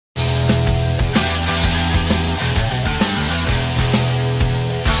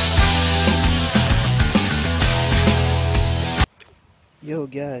So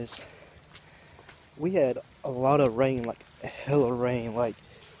guys, we had a lot of rain, like a hell of rain. Like,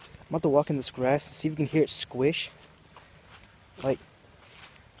 I'm about to walk in this grass and see if you can hear it squish. Like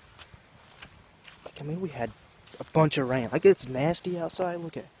I mean, we had a bunch of rain. Like, it's nasty outside.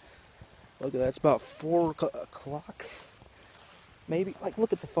 Look at that. It's about 4 o'clock, maybe. Like,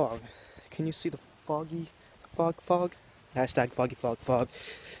 look at the fog. Can you see the fog? Hashtag foggy fog.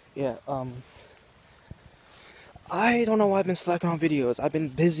 Yeah. I don't know why I've been slacking on videos. I've been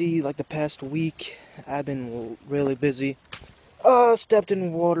busy like the past week. I've been really busy. Stepped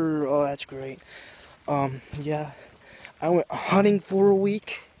in water. Oh, that's great. Yeah. I went hunting for a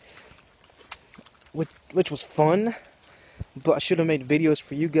week, which was fun. But I should have made videos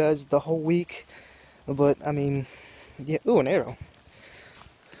for you guys the whole week. But I mean, yeah. Ooh, an arrow.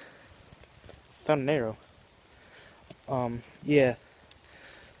 Found an arrow. Yeah.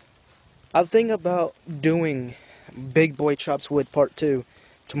 I'm thinking about doing Big Boy Chops Wood Part 2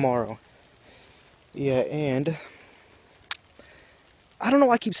 tomorrow. Yeah, and I don't know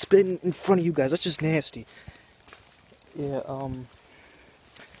why I keep spitting in front of you guys. That's just nasty. Yeah,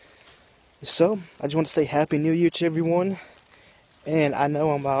 so I just want to say Happy New Year to everyone. And I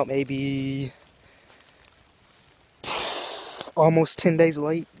know I'm about maybe almost 10 days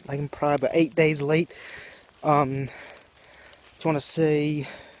late. Like, I'm probably about 8 days late. Just want to say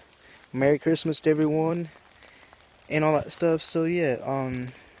Merry Christmas to everyone and all that stuff. So yeah,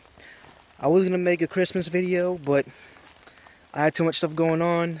 I was gonna make a Christmas video, but I had too much stuff going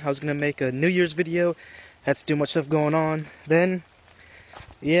on. I was gonna make a New Year's video, had too much stuff going on. Then,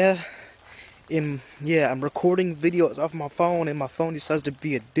 yeah, I'm recording videos off my phone, and my phone decides to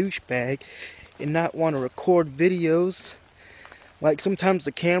be a douchebag and not want to record videos. Like, sometimes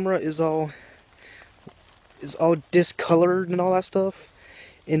the camera is all discolored and all that stuff,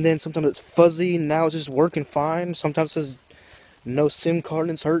 and then sometimes it's fuzzy, and now it's just working fine. Sometimes it says no SIM card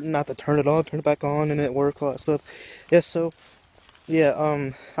and it's hurting. I have to turn it on, turn it back on, and it works, all that stuff. Yeah, so yeah,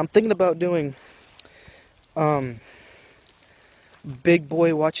 I'm thinking about doing Big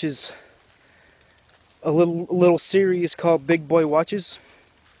Boy Watches, a little series called Big Boy Watches,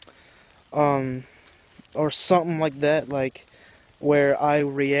 or something like that, like where I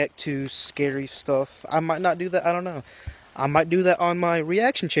react to scary stuff. I might not do that, I don't know. I might do that on my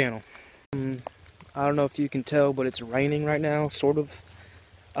reaction channel. I don't know if you can tell, but it's raining right now, sort of.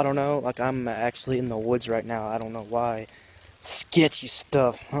 I don't know, like, I'm actually in the woods right now. I don't know why. Sketchy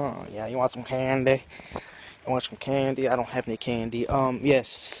stuff, huh? Yeah, you want some candy? I want some candy. I don't have any candy. Yes,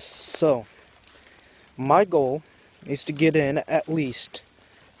 so my goal is to get in at least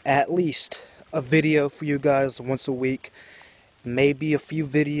a video for you guys once a week. Maybe a few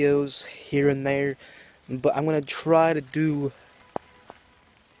videos here and there, but I'm gonna try to do.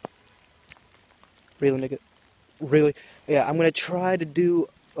 Really, nigga? Really? Yeah, I'm gonna try to do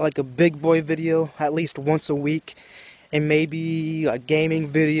like a big boy video at least once a week, and maybe a gaming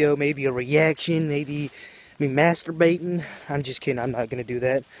video, maybe a reaction, maybe me masturbating. I'm just kidding. I'm not gonna do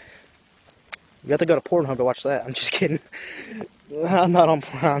that. You have to go to Pornhub to watch that. I'm just kidding. I'm not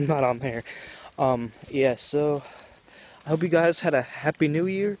on there. Yeah. So I hope you guys had a happy New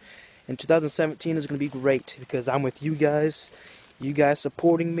Year, and 2017 is gonna be great because I'm with you guys. You guys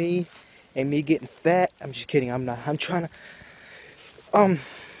supporting me, and me getting fat. I'm just kidding. I'm not. I'm trying to.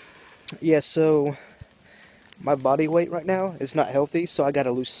 Yeah. So my body weight right now is not healthy, so I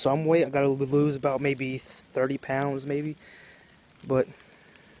gotta lose some weight. I gotta lose about maybe 30 pounds, maybe. But,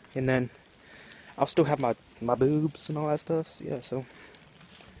 and then I'll still have my boobs and all that stuff. Yeah, so,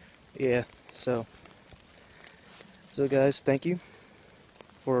 yeah, so guys, thank you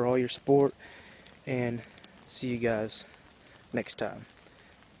for all your support, and see you guys next time.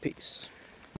 Peace.